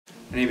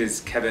My name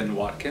is Kevin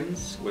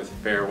Watkins with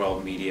Farewell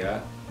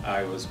Media.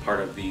 I was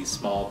part of the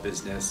Small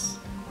Business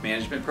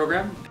Management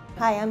program.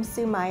 Hi, I'm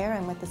Sue Meyer.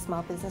 I'm with the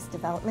Small Business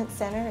Development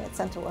Center at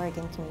Central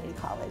Oregon Community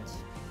College.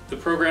 The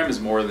program is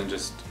more than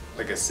just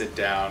like a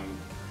sit-down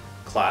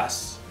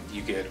class.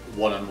 You get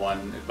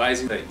one-on-one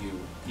advising that you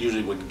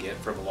usually wouldn't get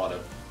from a lot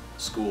of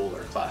school or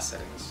class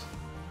settings.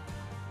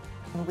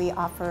 We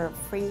offer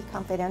free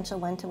confidential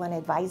one-to-one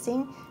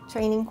advising,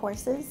 training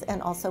courses,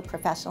 and also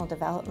professional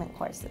development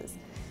courses.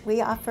 We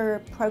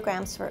offer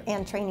programs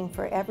and training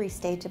for every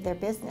stage of their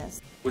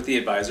business. With the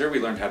advisor, we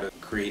learned how to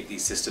create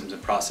these systems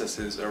and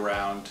processes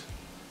around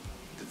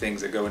the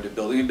things that go into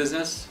building a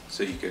business,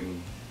 so you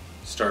can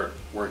start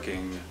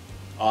working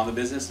on the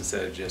business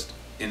instead of just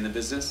in the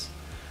business.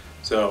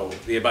 So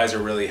the advisor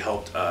really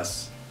helped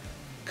us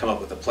come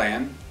up with a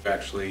plan,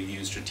 actually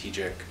use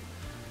strategic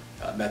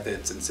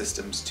methods and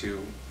systems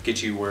to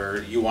get you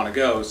where you want to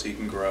go so you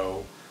can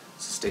grow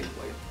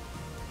sustainably.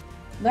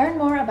 Learn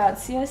more about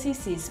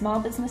COCC's Small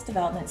Business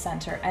Development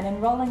Center and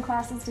enroll in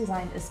classes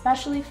designed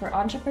especially for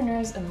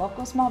entrepreneurs and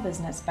local small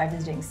business by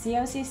visiting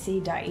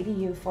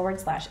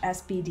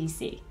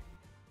cocc.edu/sbdc.